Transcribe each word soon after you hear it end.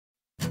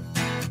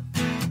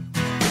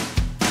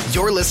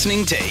You're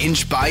listening to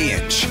Inch by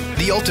Inch,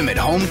 the ultimate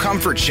home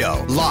comfort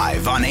show,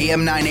 live on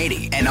AM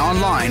 980 and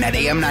online at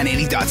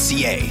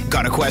am980.ca.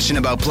 Got a question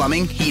about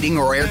plumbing, heating,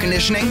 or air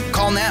conditioning?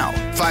 Call now,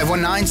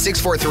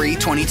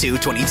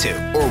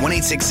 519-643-2222 or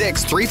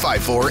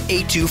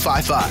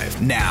 1-866-354-8255.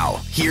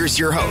 Now, here's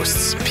your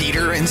hosts,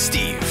 Peter and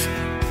Steve.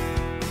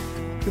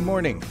 Good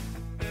morning.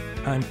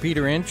 I'm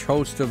Peter Inch,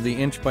 host of the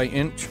Inch by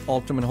Inch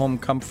Ultimate Home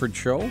Comfort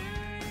Show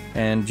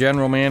and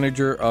general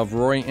manager of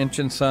Roy Inch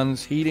 &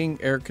 Sons Heating,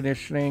 Air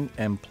Conditioning,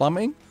 and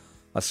Plumbing,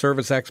 a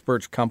service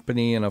experts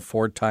company and a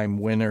 4-time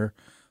winner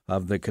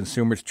of the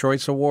Consumer's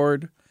Choice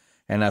Award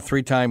and a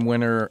 3-time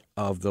winner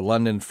of the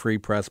London Free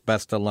Press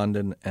Best of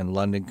London and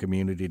London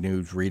Community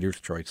News Reader's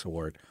Choice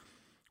Award.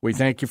 We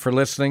thank you for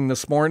listening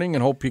this morning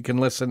and hope you can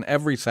listen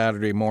every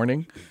Saturday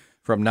morning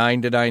from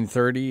 9 to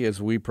 9:30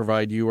 as we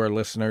provide you, our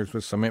listeners,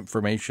 with some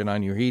information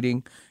on your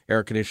heating,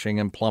 air conditioning,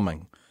 and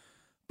plumbing.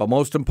 But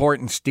most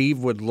important, Steve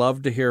would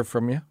love to hear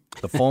from you.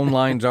 The phone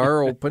lines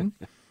are open,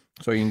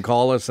 so you can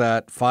call us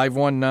at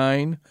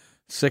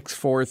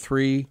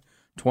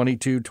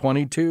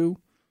 519-643-2222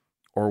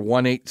 or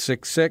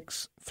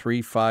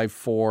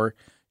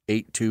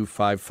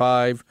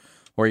 1-866-354-8255,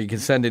 or you can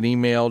send an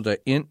email to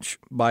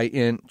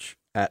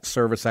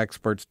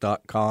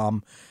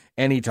inchbyinch@serviceexperts.com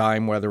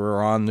anytime, whether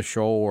we're on the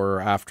show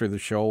or after the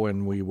show,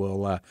 and we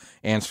will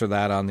answer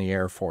that on the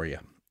air for you.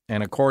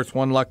 And, of course,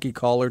 one lucky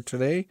caller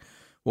today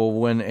will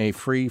win a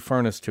free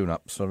furnace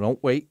tune-up. So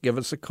don't wait. Give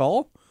us a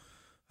call.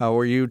 How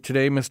are you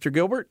today, Mr.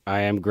 Gilbert?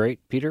 I am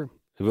great, Peter.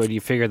 What do you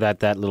figure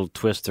that little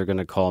twist they're going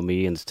to call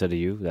me instead of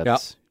you?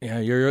 Yeah,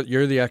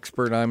 you're the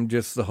expert. I'm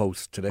just the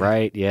host today.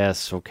 Right,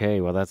 yes.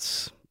 Okay, well,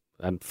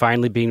 I'm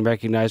finally being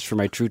recognized for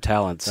my true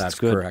talents. That's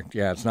good. Correct.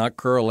 Yeah, it's not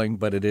curling,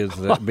 but it is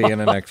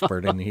being an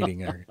expert in the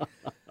heating area.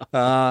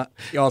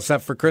 You all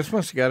set for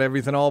Christmas? You got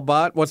everything all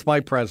bought? What's my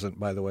present,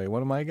 by the way?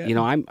 What am I getting? You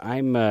know,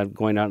 I'm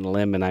going out on a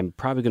limb, and I'm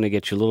probably going to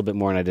get you a little bit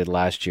more than I did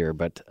last year.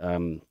 But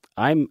I'm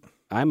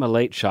a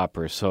late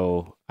shopper,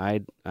 so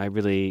I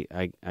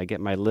get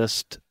my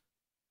list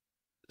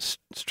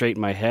straight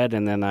in my head,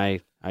 and then I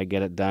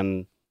get it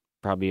done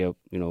probably a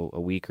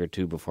week or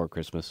two before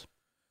Christmas.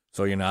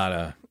 So you're not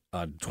a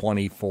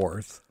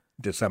 24th,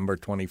 December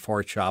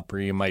 24th shopper.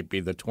 You might be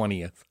the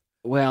 20th.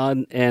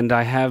 Well, and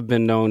I have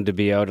been known to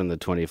be out on the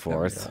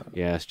 24th.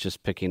 Yes,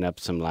 just picking up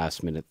some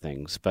last-minute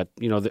things. But,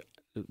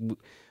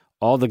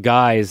 all the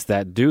guys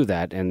that do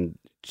that, and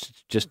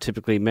just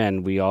typically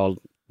men, we all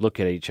look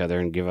at each other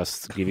and give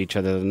each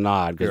other the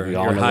nod.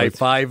 You're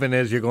high-fiving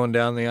as you're going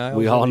down the aisle.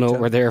 We all know what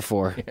we're there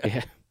for.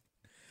 Yeah.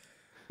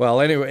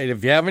 Well, anyway,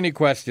 if you have any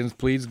questions,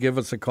 please give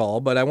us a call.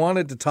 But I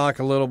wanted to talk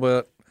a little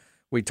bit.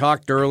 We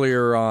talked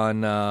earlier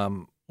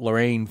on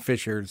Lorraine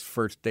Fisher's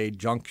First Aid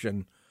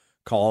Junction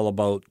call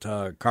about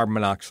carbon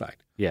monoxide.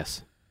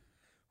 Yes.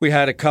 We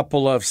had a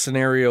couple of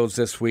scenarios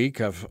this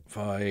week of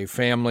a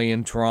family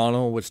in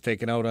Toronto was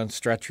taken out on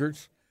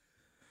stretchers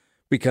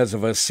because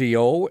of a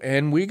CO,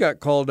 and we got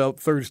called out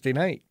Thursday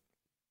night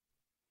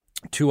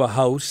to a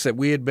house that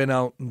we had been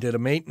out and did a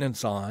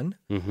maintenance on,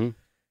 and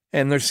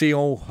their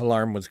CO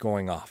alarm was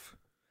going off.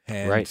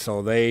 And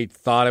so they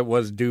thought it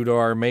was due to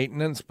our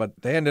maintenance,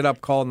 but they ended up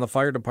calling the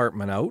fire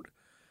department out.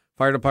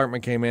 Fire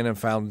department came in and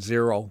found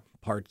 0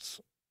 parts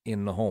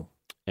in the home.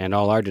 And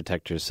all our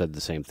detectors said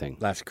the same thing.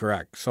 That's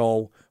correct.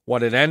 So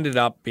what it ended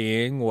up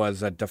being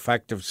was a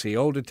defective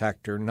CO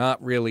detector,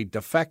 not really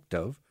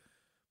defective,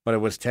 but it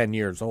was 10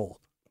 years old.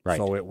 Right.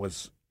 So it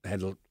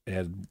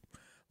had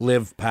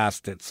lived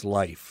past its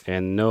life.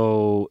 And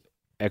no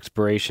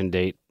expiration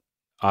date,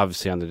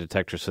 obviously, on the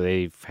detector, so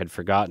they had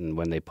forgotten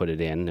when they put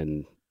it in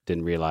and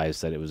didn't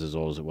realize that it was as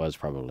old as it was,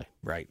 probably.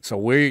 Right. So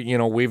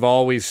we've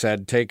always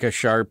said take a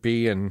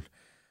Sharpie, and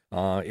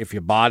if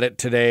you bought it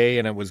today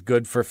and it was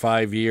good for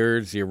 5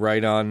 years, you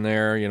write on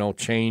there,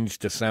 change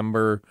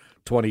December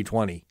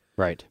 2020.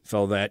 Right.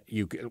 So that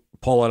you can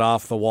pull it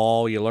off the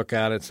wall, you look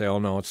at it, say, oh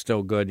no, it's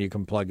still good. You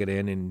can plug it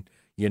in, and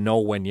you know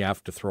when you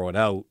have to throw it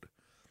out.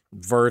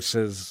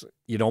 Versus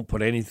you don't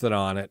put anything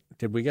on it.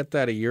 Did we get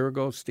that a year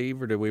ago,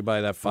 Steve, or did we buy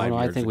that 5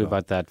 years ago? I think we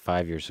bought that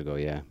 5 years ago,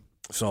 yeah.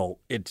 So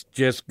it's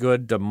just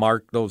good to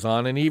mark those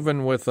on. And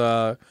even with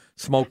a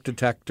smoke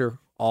detector,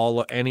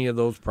 any of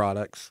those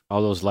products.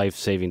 All those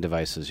life-saving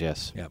devices,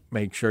 yes. Yeah,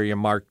 make sure you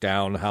mark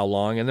down how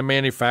long. And the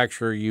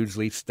manufacturer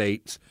usually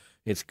states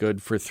it's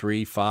good for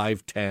 3,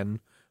 5, 10,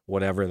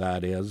 whatever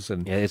that is.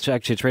 And yeah, it's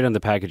right on the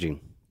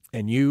packaging.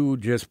 And you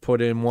just put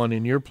in one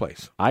in your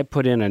place. I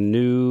put in a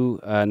new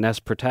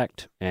Nest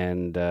Protect,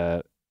 and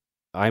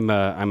I'm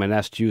a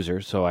Nest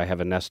user, so I have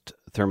a Nest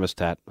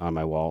thermostat on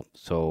my wall.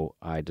 So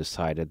I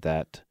decided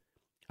that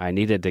I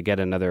needed to get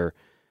another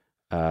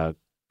carbon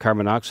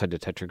monoxide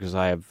detector because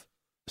I have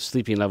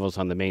sleeping levels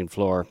on the main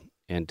floor,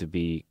 and to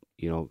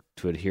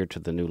adhere to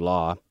the new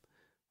law,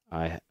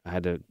 I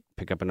had to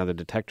pick up another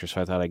detector.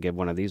 So I thought I'd give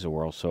one of these a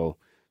whirl. So,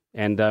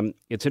 and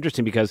it's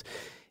interesting because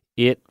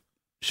it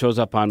shows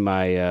up on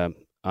my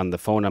on the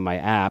phone on my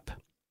app,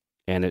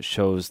 and it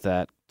shows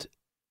that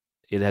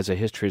it has a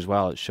history as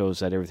well. It shows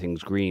that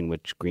everything's green,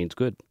 which green's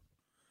good.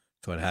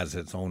 So it has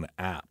its own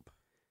app.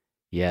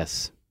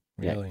 Yes.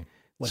 Really?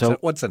 Yeah.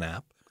 What's an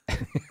app?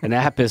 An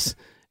app is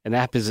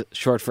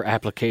short for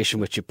application,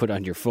 which you put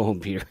on your phone,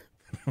 Peter.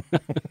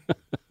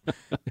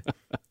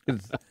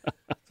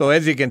 So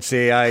as you can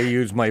see, I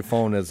use my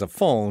phone as a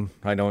phone.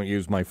 I don't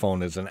use my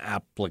phone as an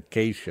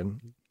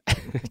application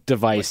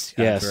Device.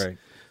 Yes. That's right.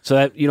 So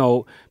that,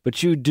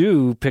 but you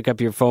do pick up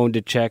your phone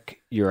to check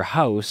your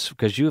house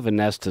because you have a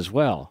Nest as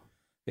well.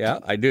 Yeah,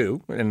 I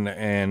do.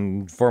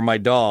 And for my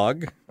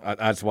dog,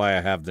 that's why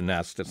I have the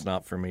Nest. It's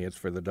not for me, it's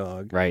for the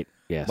dog. Right.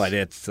 Yes. But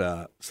it's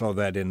so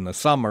that in the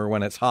summer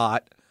when it's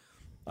hot,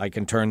 I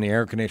can turn the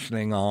air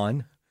conditioning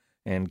on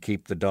and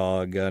keep the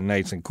dog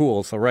nice and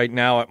cool. So right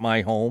now at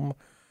my home,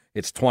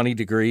 it's 20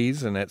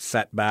 degrees and it's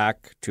set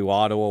back to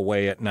auto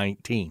away at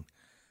 19.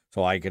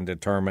 So I can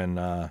determine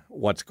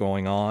what's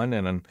going on,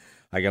 and then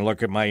I can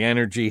look at my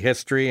energy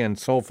history, and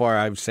so far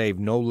I've saved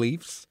no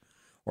leaves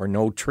or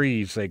no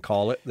trees, they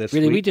call it, this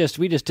Really, week.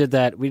 we just did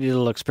that. We did a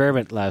little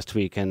experiment last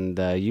week, and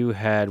you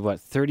had,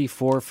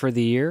 34 for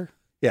the year?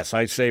 Yes,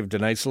 I saved a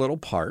nice little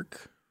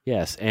park.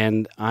 Yes,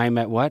 and I'm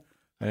at what?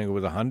 I think it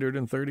was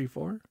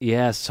 134.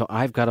 Yes, so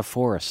I've got a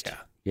forest.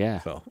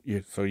 Yeah.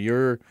 So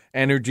your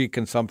energy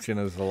consumption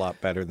is a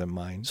lot better than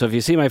mine. So if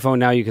you see my phone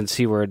now, you can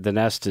see where the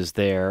Nest is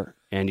there,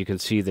 and you can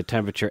see the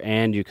temperature,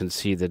 and you can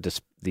see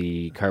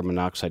the carbon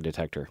monoxide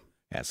detector.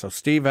 Yeah, so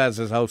Steve has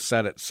his house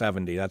set at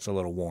 70. That's a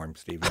little warm,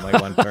 Steve. You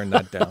might want to turn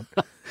that down.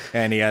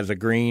 And he has a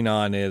green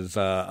on his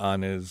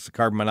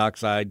carbon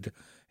monoxide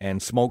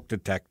and smoke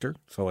detector,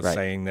 so it's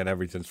saying that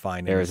everything's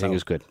fine. Everything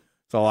is good.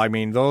 So, I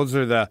mean, those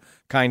are the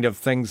kind of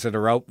things that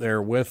are out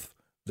there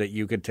that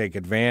you could take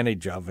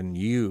advantage of and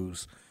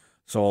use.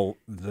 So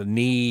the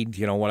need,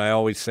 what I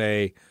always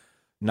say,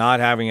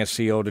 not having a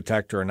CO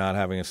detector or not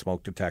having a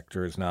smoke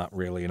detector is not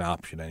really an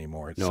option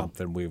anymore. It's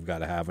something we've got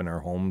to have in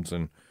our homes,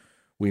 and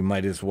we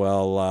might as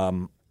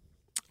well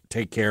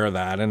take care of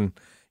that. And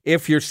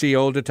if your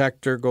CO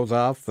detector goes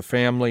off, the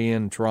family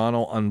in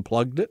Toronto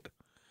unplugged it.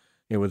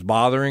 It was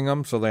bothering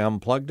them, so they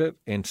unplugged it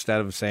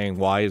instead of saying,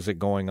 why is it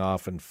going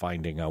off, and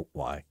finding out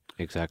why.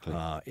 Exactly.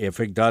 If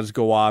it does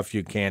go off,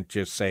 you can't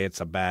just say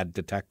it's a bad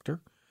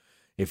detector.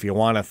 If you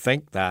want to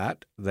think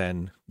that,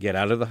 then get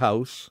out of the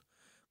house,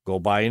 go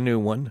buy a new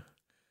one,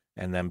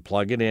 and then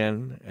plug it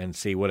in and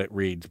see what it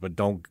reads. But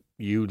don't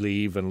you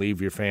leave and leave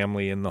your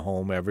family in the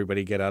home.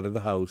 Everybody get out of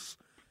the house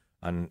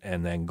and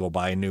then go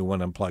buy a new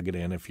one and plug it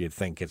in if you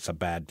think it's a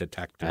bad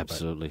detector.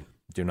 Absolutely.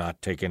 But do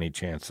not take any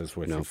chances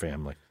with your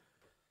family.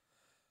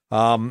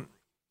 And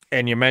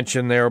you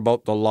mentioned there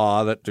about the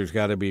law that there's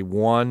got to be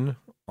one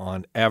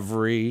on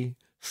every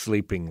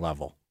sleeping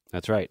level.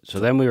 That's right. So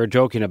then we were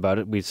joking about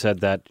it. We said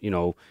that,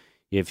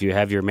 if you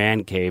have your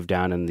man cave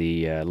down in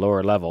the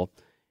lower level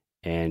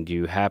and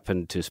you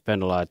happen to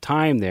spend a lot of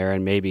time there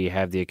and maybe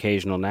have the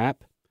occasional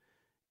nap,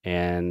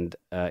 and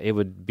it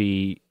would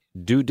be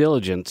due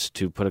diligence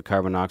to put a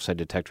carbon monoxide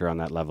detector on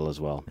that level as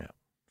well. Yeah.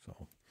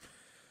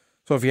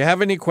 So if you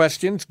have any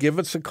questions, give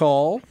us a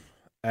call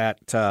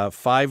at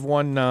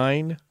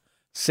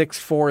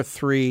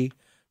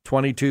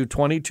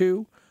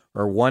 519-643-2222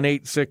 or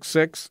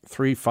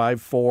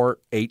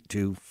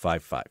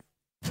 1-866-354-8255.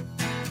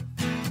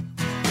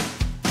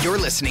 You're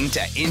listening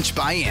to Inch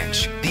by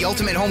Inch, the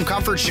ultimate home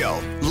comfort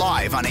show,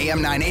 live on AM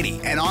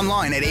 980 and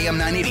online at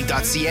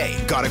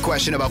am980.ca. Got a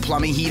question about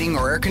plumbing, heating,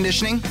 or air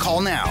conditioning?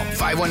 Call now,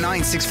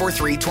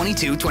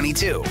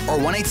 519-643-2222 or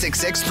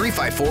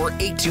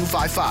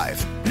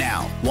 1-866-354-8255.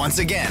 Now, once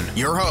again,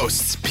 your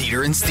hosts,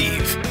 Peter and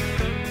Steve.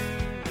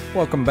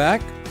 Welcome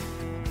back.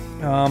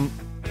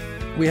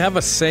 We have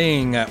a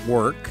saying at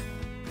work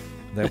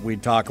that we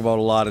talk about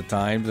a lot of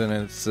times, and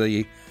it's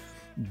the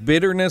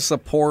bitterness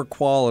of poor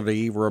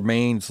quality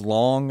remains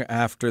long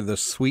after the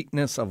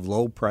sweetness of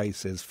low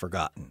price is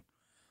forgotten.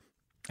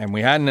 And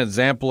we had an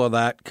example of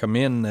that come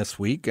in this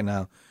week, and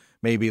I'll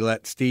maybe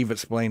let Steve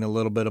explain a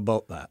little bit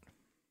about that.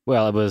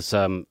 Well, it was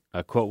a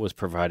quote was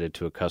provided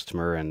to a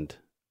customer, and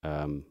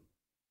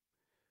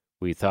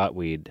they thought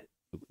they'd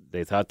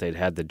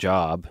had the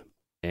job,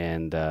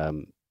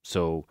 and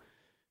so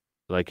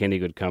like any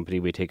good company,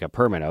 we take a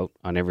permit out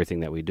on everything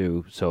that we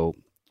do. So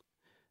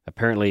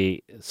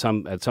apparently, at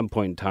some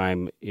point in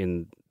time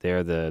in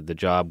there, the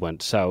job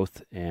went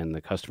south, and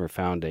the customer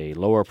found a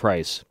lower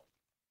price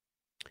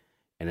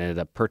and ended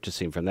up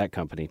purchasing from that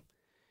company.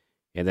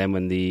 And then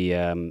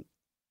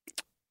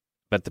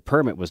but the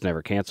permit was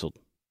never canceled.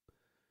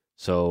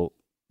 So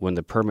when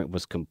the permit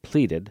was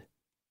completed,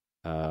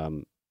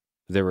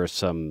 there were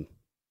some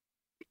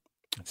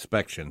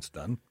inspections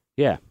done.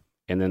 Yeah.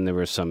 And then there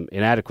were some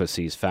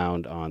inadequacies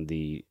found on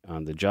the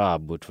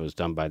job, which was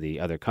done by the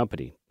other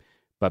company.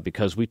 But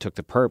because we took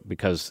the permit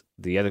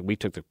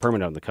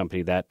on the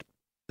company, that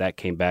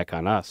came back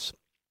on us.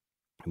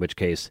 In which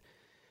case,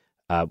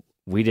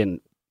 we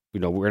didn't.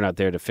 We're not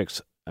there to fix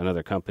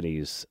another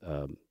company's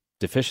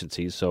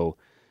deficiencies. So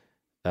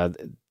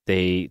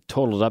they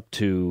totaled up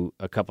to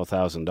a couple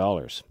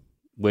 $1,000s,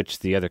 which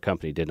the other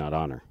company did not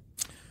honor.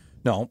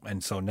 No,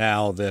 and so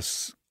now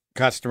this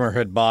customer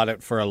had bought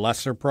it for a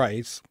lesser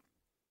price.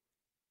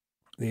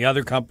 The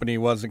other company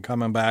wasn't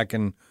coming back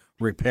and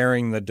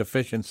repairing the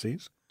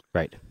deficiencies.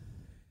 Right.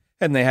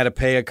 And they had to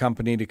pay a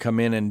company to come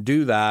in and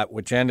do that,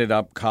 which ended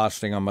up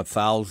costing them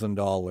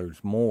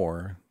 $1,000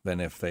 more than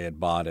if they had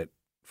bought it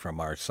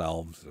from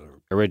ourselves.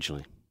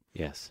 Originally,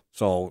 yes.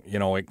 So,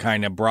 it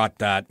kind of brought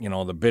that,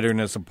 the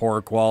bitterness of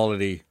poor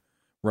quality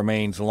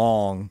remains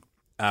long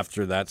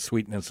after that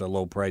sweetness of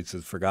low price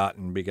is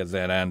forgotten, because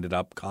that ended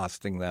up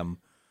costing them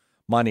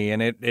money.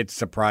 And it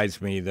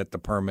surprised me that the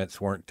permits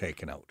weren't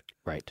taken out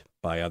Right.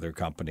 by other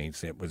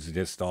companies. It was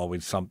just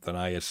always something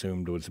I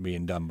assumed was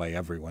being done by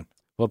everyone.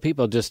 Well,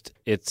 people just,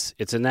 it's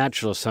a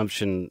natural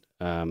assumption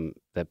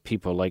that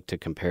people like to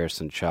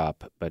comparison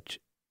shop, but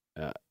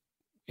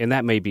and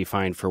that may be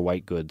fine for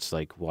white goods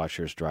like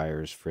washers,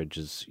 dryers,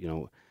 fridges,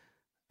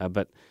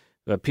 but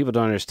what people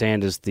don't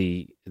understand is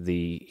the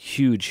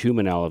huge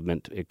human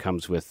element it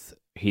comes with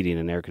heating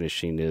and air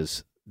conditioning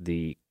is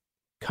the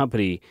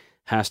company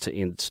has to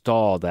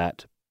install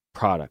that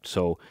product.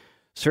 So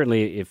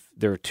certainly if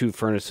there are two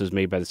furnaces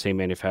made by the same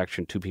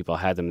manufacturer and two people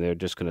had them, they're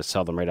just going to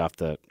sell them right off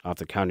the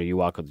counter. You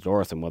walk out the door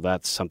with them, well,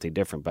 that's something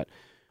different. But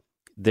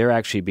they're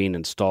actually being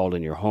installed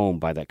in your home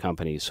by that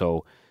company.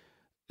 So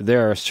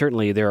there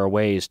are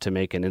ways to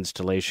make an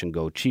installation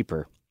go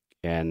cheaper,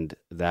 and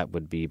that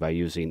would be by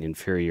using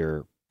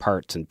inferior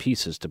parts and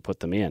pieces to put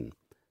them in.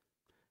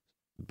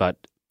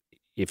 But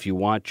if you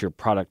want your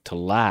product to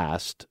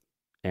last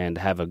and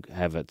have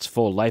its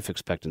full life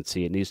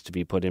expectancy, it needs to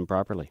be put in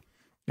properly.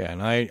 Yeah,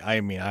 and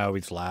I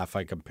always laugh.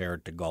 I compare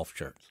it to golf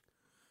shirts.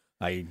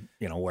 I,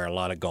 wear a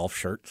lot of golf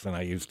shirts, and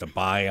I used to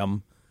buy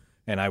them,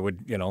 and I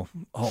would,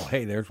 oh,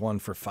 hey, there's one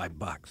for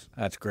 $5.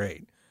 That's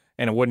great.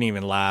 And it wouldn't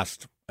even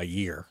last a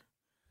year.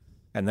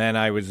 And then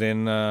I was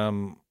in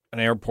an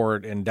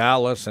airport in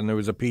Dallas, and there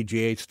was a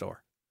PGA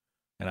store,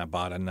 and I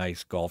bought a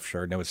nice golf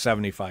shirt, and it was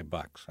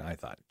 $75. And I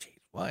thought, geez,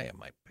 why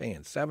am I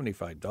paying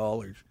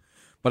 $75?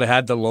 But it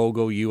had the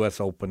logo U.S.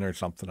 Open or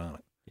something on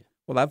it. Yeah.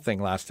 Well, that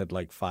thing lasted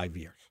like 5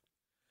 years.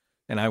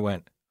 And I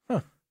went,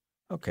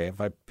 okay, if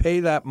I pay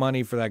that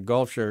money for that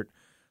golf shirt,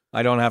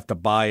 I don't have to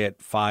buy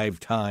it 5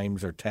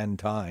 times or 10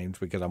 times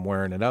because I'm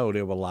wearing it out.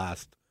 It will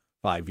last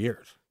 5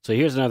 years. So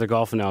here's another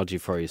golf analogy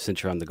for you,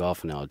 since you're on the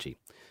golf analogy.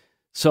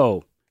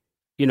 So,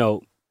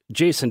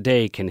 Jason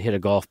Day can hit a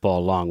golf ball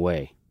a long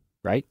way,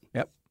 right?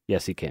 Yep.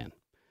 Yes, he can.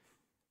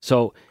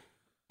 So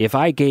if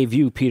I gave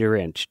you, Peter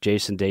Inch,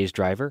 Jason Day's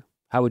driver,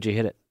 how would you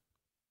hit it?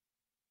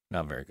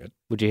 Not very good.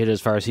 Would you hit it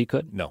as far as he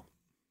could? No.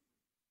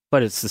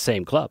 But it's the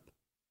same club.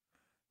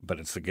 But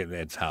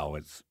it's how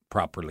it's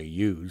properly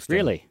used.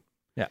 Really?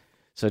 Yeah.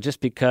 So just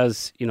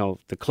because,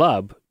 the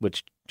club,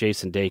 which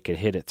Jason Day could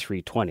hit at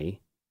 320,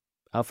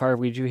 how far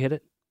would you hit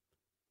it?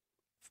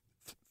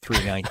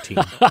 319.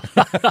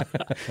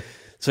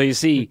 So you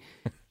see,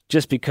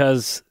 just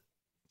because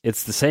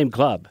it's the same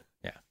club,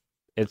 yeah,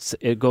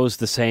 it goes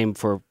the same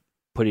for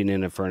putting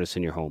in a furnace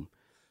in your home.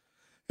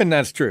 And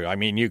that's true. I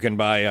mean, you can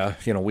buy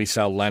we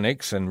sell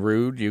Lennox and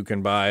Rude. You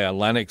can buy a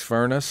Lennox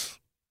furnace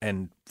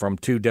and from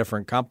 2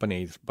 different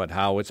companies, but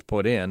how it's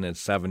put in is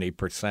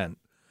 70%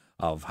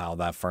 of how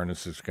that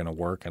furnace is going to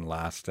work and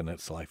last in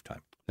its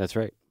lifetime. That's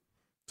right.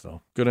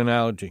 So good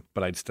analogy,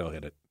 but I'd still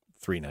hit it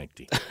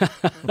 319.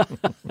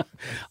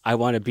 I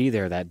want to be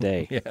there that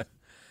day. Yeah.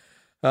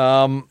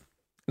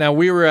 Now,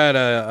 we were at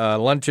a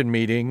luncheon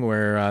meeting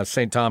where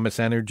St. Thomas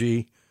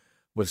Energy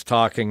was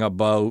talking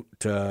about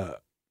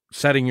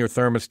setting your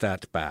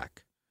thermostats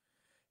back.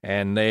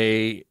 And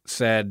they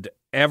said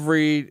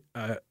every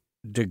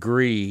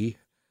degree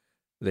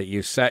that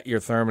you set your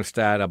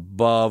thermostat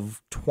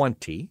above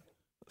 20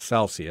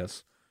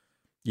 Celsius,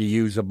 you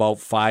use about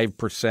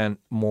 5%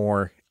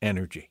 more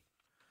energy.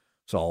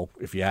 So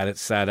if you had it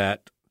set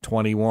at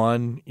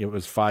 21, it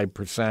was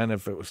 5%.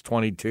 If it was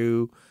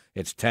 22,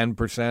 it's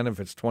 10%. If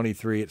it's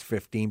 23, it's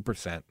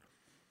 15%.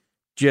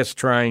 Just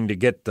trying to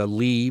get the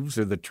leaves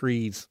or the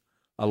trees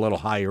a little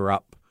higher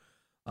up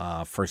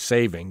for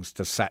savings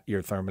to set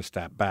your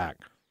thermostat back.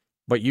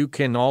 But you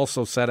can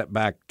also set it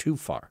back too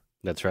far.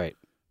 That's right.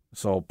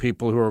 So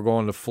people who are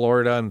going to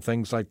Florida and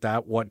things like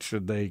that, what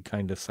should they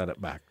kind of set it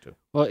back to?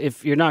 Well,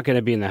 if you're not going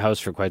to be in the house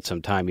for quite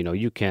some time,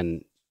 you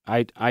can.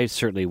 I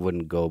certainly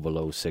wouldn't go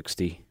below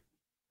 60.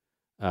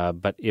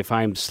 But if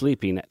I'm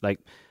sleeping, like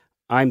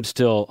I'm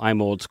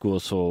old school,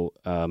 so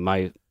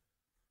my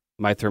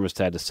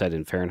thermostat is set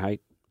in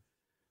Fahrenheit.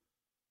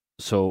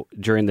 So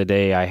during the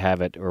day I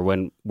have it, or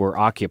when we're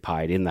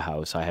occupied in the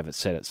house, I have it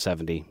set at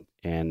 70,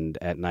 and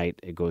at night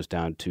it goes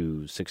down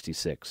to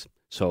 66.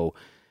 So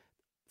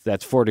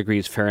that's 4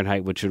 degrees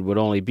Fahrenheit, which would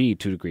only be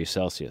 2 degrees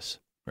Celsius.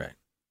 Right.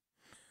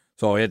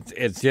 So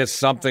it's just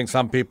something.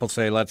 Some people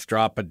say let's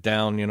drop it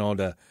down,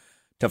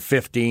 to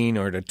 15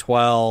 or to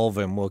 12,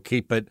 and we'll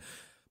keep it.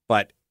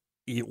 But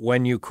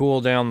when you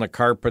cool down the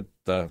carpet,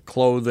 the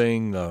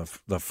clothing,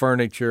 the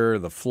furniture,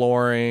 the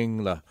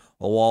flooring, the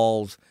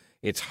walls,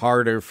 it's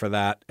harder for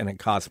that, and it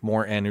costs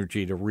more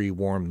energy to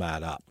rewarm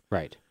that up.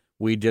 Right.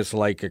 We just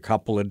like a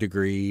couple of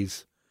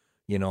degrees,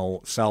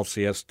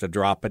 Celsius to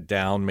drop it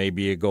down.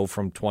 Maybe you go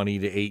from 20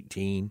 to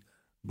 18,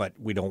 but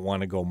we don't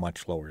want to go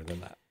much lower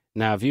than that.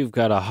 Now, if you've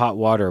got a hot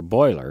water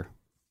boiler,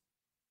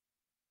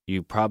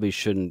 you probably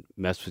shouldn't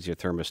mess with your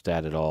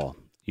thermostat at all.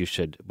 You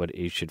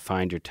should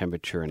find your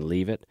temperature and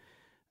leave it.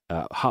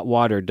 Hot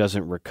water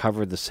doesn't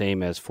recover the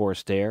same as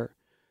forced air,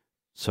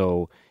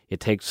 so it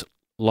takes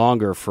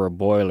longer for a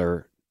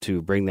boiler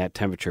to bring that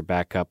temperature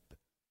back up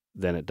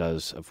than it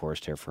does a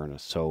forced air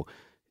furnace. So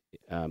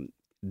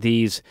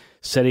these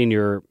setting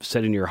your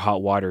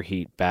hot water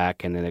heat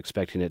back and then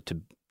expecting it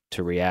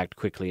to react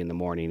quickly in the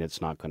morning,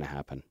 it's not going to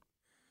happen.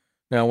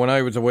 Now, when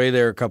I was away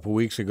there a couple of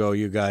weeks ago,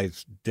 you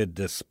guys did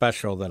this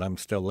special that I'm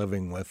still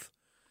living with,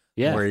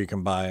 where you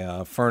can buy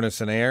a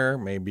furnace and air.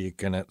 Maybe you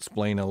can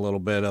explain a little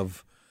bit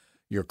of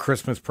your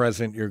Christmas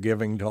present you're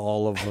giving to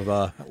all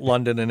of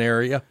London and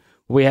area.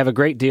 We have a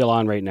great deal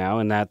on right now,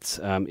 and that's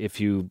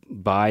if you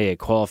buy a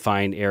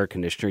qualifying air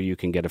conditioner, you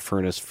can get a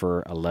furnace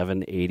for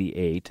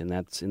 $11.88, and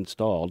that's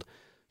installed.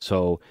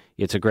 So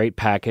it's a great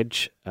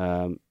package.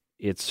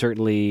 It's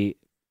certainly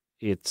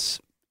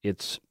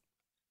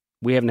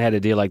we haven't had a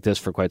deal like this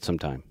for quite some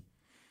time.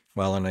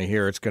 Well, and I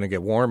hear it's going to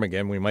get warm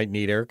again. We might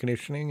need air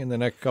conditioning in the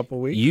next couple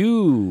of weeks.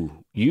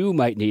 You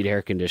might need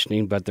air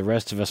conditioning, but the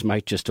rest of us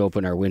might just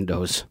open our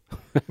windows.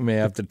 may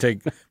have to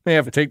take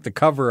the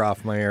cover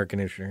off my air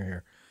conditioner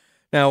here.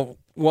 Now,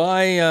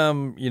 why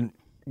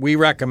we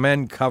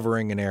recommend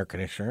covering an air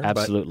conditioner.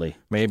 Absolutely.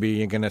 Maybe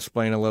you can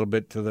explain a little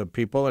bit to the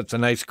people. It's a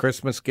nice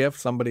Christmas gift.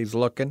 Somebody's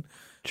looking.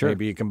 Sure.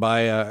 Maybe you can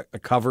buy a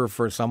cover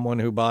for someone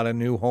who bought a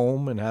new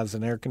home and has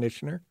an air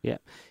conditioner. Yeah.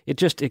 It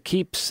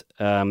keeps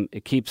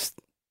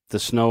the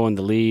snow and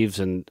the leaves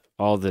and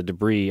all the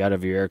debris out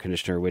of your air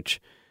conditioner,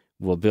 which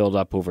will build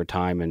up over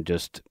time and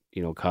just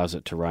cause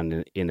it to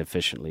run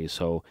inefficiently.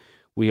 So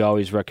we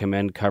always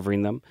recommend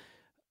covering them.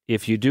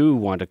 If you do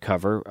want to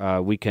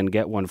cover, we can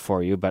get one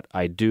for you, but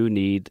I do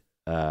need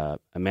a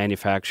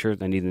manufacturer.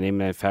 I need the name of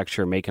the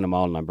manufacturer, make and a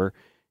model number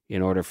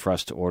in order for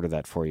us to order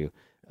that for you.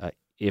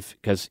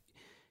 Because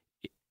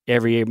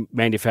every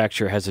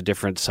manufacturer has a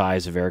different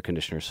size of air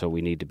conditioner, so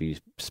we need to be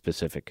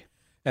specific.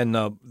 And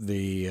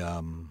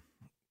the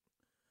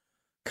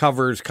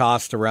covers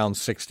cost around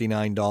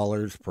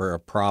 $69 for a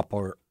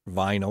proper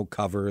vinyl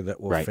cover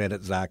that will fit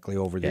exactly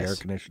over the air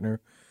conditioner.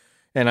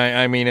 And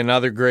I mean,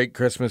 another great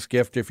Christmas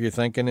gift, if you're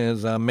thinking,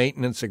 is a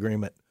maintenance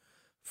agreement.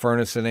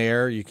 Furnace and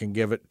air, you can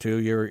give it to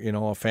your,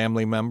 a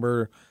family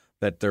member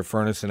that their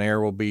furnace and air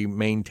will be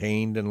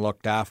maintained and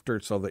looked after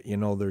so that,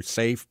 they're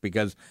safe.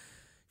 Because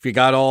if you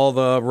got all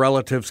the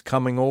relatives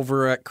coming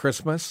over at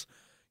Christmas,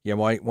 you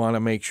might want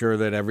to make sure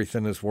that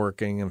everything is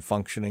working and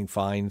functioning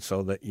fine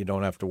so that you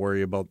don't have to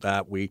worry about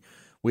that. We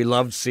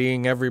love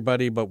seeing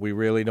everybody, but we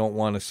really don't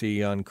want to see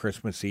you on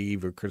Christmas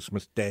Eve or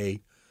Christmas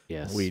Day.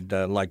 Yes. We'd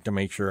like to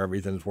make sure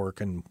everything's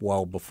working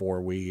well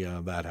before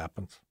that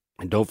happens.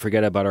 And don't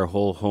forget about our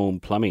whole home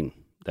plumbing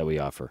that we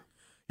offer.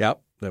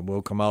 Yep, that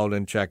we'll come out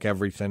and check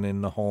everything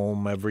in the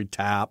home, every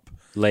tap.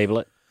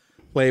 Label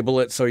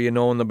it so you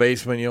know in the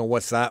basement,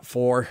 what's that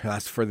for?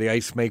 That's for the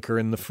ice maker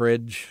in the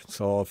fridge.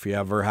 So if you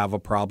ever have a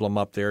problem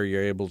up there,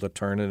 you're able to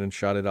turn it and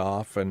shut it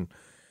off. And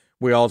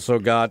we also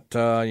got,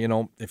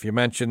 if you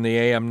mention the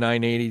AM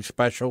 980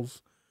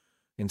 specials,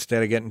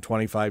 instead of getting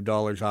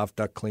 $25 off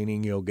duct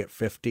cleaning, you'll get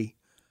 $50.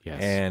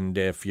 Yes. And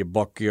if you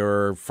book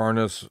your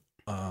furnace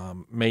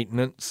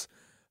maintenance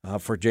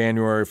for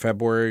January,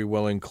 February,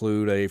 we'll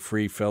include a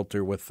free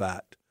filter with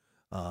that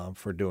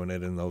for doing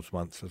it in those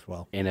months as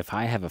well. And if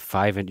I have a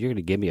 5-inch, you're going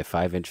to give me a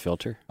 5-inch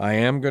filter? I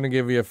am going to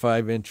give you a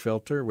 5-inch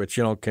filter, which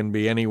can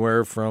be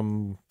anywhere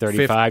from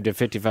 $35 to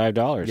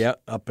 $55. Yeah,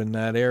 up in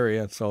that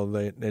area. So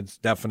it's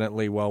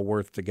definitely well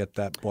worth to get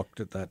that booked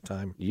at that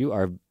time. You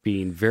are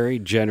being very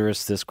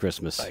generous this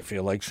Christmas. I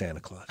feel like Santa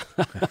Claus.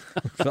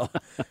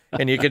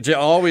 And you can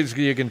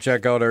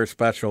check out our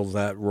specials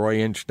at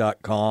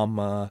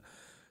royinch.com.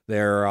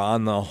 They're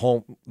on the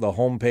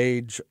home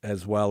page,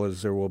 as well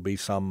as there will be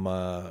some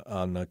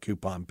on the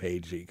coupon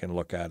page that you can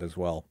look at as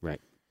well.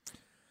 Right.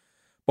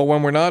 But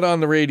when we're not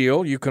on the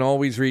radio, you can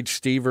always reach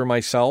Steve or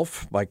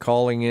myself by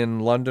calling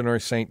in London or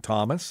St.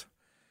 Thomas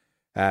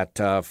at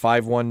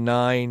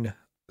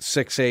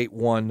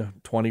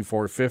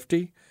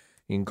 519-681-2450.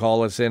 You can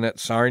call us in at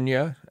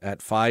Sarnia at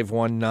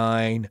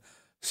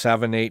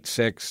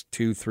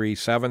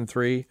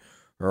 519-786-2373,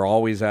 or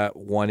always at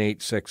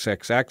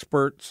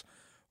 1-866-EXPERTS.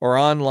 Or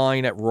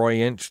online at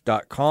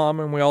royinch.com,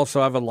 and we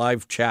also have a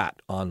live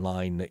chat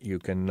online that you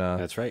can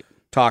That's right.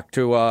 talk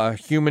to a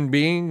human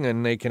being,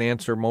 and they can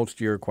answer most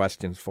of your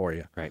questions for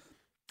you. Right.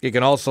 You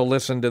can also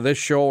listen to this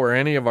show or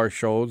any of our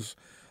shows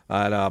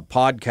at a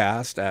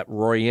podcast at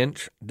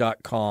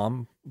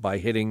royinch.com by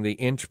hitting the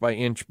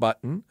inch-by-inch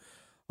button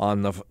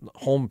on the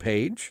home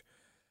page.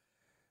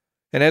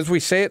 And as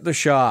we say at the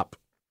shop,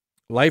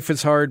 life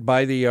is hard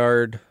by the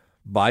yard,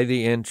 by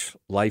the inch,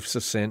 life's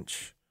a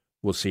cinch.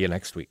 We'll see you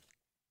next week.